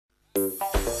The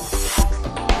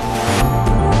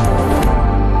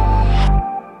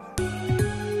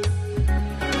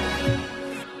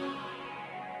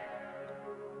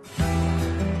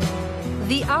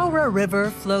Aura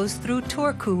River flows through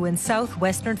Turku in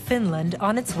southwestern Finland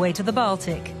on its way to the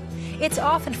Baltic. It's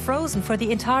often frozen for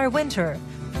the entire winter,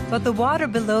 but the water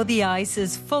below the ice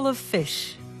is full of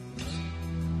fish.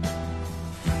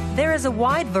 There is a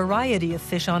wide variety of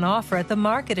fish on offer at the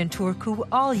market in Turku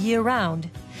all year round.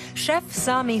 Chef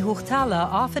Sami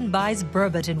Huhtala often buys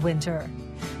burbot in winter.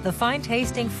 The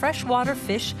fine-tasting freshwater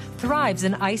fish thrives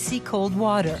in icy cold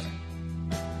water.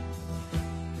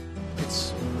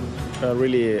 It's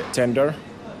really tender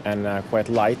and quite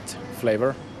light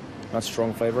flavor, not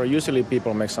strong flavor. Usually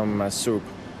people make some soup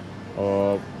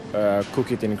or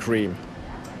cook it in cream.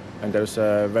 And there's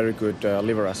a very good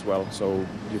liver as well, so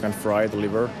you can fry the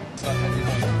liver.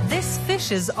 This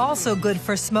fish is also good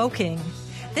for smoking.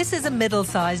 This is a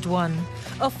middle-sized one.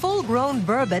 A full-grown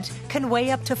burbot can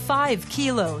weigh up to 5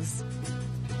 kilos.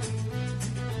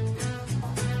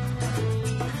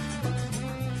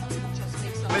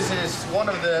 This is one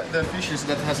of the fishes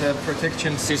that has a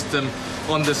protection system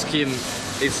on the skin.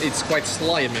 It's quite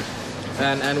slimy,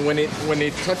 and when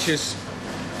it touches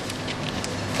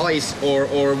ice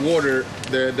or water,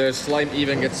 the slime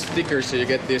even gets thicker, so you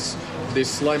get this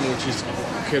slime which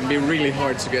can be really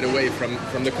hard to get away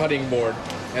from the cutting board,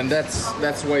 and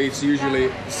that's why it's usually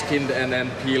skinned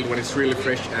and peeled when it's really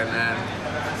fresh and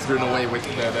thrown away with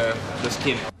the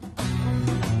skin.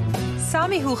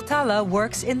 Sami Huhtala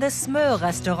works in the Smö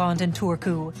restaurant in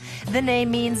Turku. The name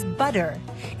means butter.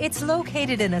 It's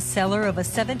located in a cellar of a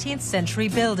 17th century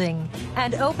building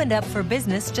and opened up for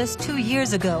business just 2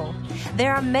 years ago.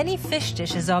 There are many fish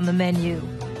dishes on the menu.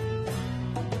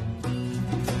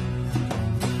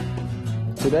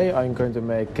 Today I'm going to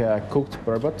make cooked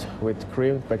burbot with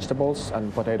creamed vegetables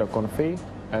and potato confit.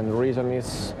 And the reason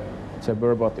is the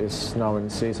burbot is now in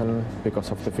season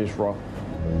because of the fish raw.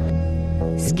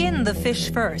 Skin the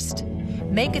fish first.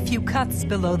 Make a few cuts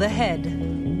below the head.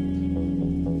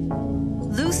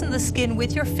 Loosen the skin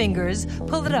with your fingers,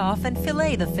 pull it off and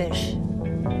fillet the fish.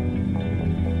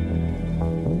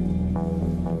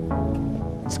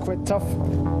 It's quite tough.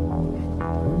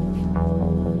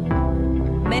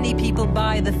 Many people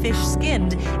buy the fish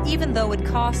skinned, even though it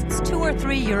costs 2 or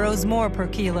 3 euros more per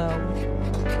kilo.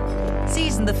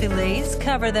 Season the fillets,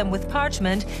 cover them with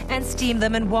parchment, and steam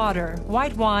them in water,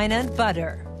 white wine and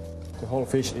butter. The whole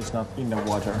fish is not in the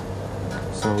water,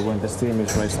 so when the steam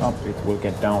is raised up, it will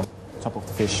get down top of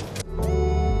the fish.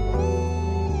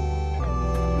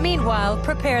 Meanwhile,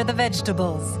 prepare the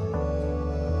vegetables.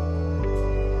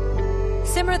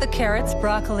 Simmer the carrots,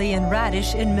 broccoli, and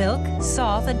radish in milk,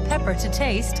 salt, and pepper to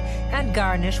taste, and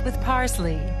garnish with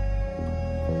parsley.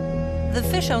 The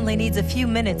fish only needs a few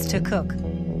minutes to cook.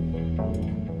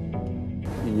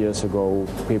 Years ago,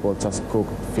 people just cook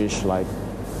fish like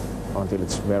until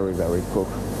it's very, very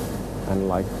cooked, and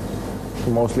like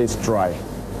mostly it's dry.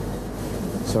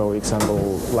 So,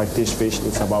 example, like this fish,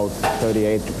 it's about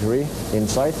 38 degrees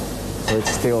inside, so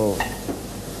it's still.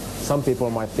 Some people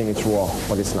might think it's raw,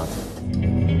 but it's not.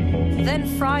 Then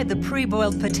fry the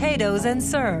pre-boiled potatoes and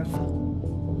serve.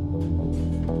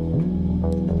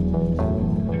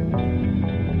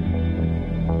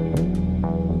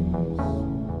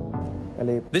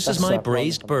 This is my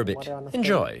braised burbot.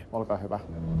 Enjoy.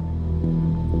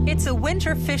 It's a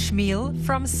winter fish meal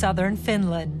from southern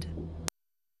Finland.